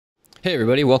Hey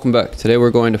everybody, welcome back. Today we're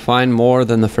going to find more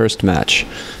than the first match.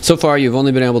 So far you've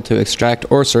only been able to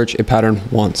extract or search a pattern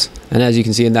once. And as you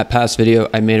can see in that past video,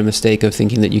 I made a mistake of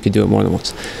thinking that you could do it more than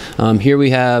once. Here we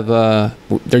have,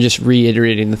 they're just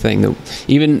reiterating the thing.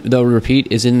 Even though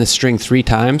repeat is in the string 3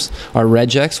 times, our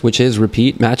regex, which is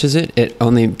repeat, matches it, it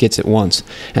only gets it once.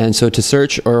 And so to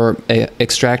search or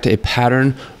extract a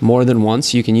pattern more than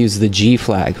once, you can use the G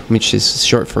flag, which is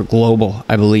short for global,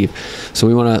 I believe. So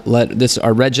we want to let this,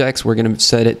 our regex, we're going to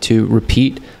set it to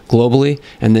repeat globally,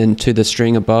 and then to the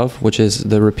string above, which is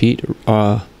the repeat,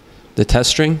 the test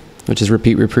string, which is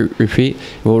repeat, repeat, repeat,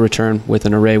 will return with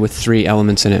an array with 3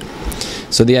 elements in it.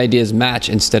 So the idea is match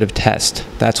instead of test.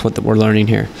 That's what we're learning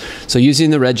here. So using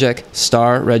the regex,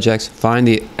 star regex,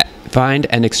 find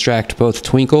and extract both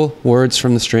twinkle words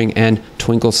from the string and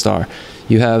twinkle star.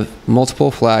 You have multiple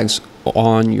flags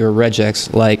on your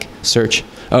regex, like search.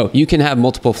 Oh, you can have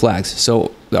multiple flags.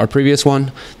 So our previous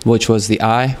one, which was the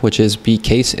I, which is be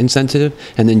case insensitive,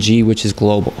 and then G, which is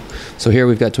global. So here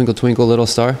we've got twinkle, twinkle, little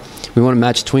star. We want to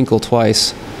match twinkle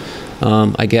twice,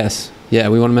 I guess. Yeah,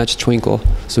 we want to match twinkle.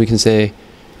 So we can say,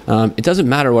 it doesn't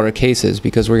matter what our case is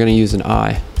because we're going to use an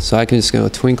I. So I can just go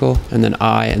twinkle, and then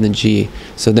I, and then G.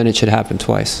 So then it should happen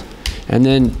twice. And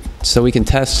then, so we can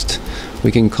test,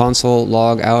 we can console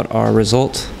log out our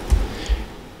result.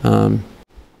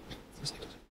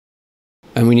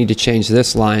 And we need to change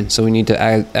this line, so we need to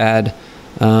add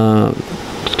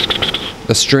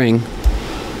the string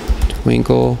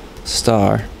twinkle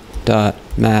star dot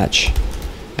match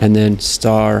and then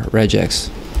star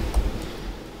regex,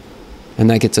 and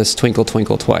that gets us twinkle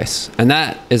twinkle twice, and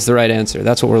that is the right answer.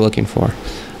 That's what we're looking for.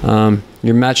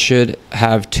 Your match should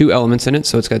have 2 elements in it,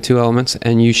 so it's got 2 elements,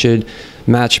 and you should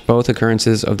match both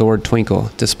occurrences of the word twinkle,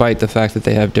 despite the fact that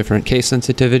they have different case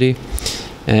sensitivity.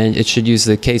 And it should use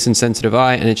the case insensitive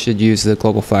I, and it should use the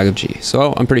global flag of G.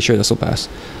 So I'm pretty sure this will pass.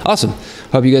 Awesome.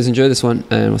 Hope you guys enjoy this one,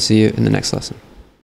 and we'll see you in the next lesson.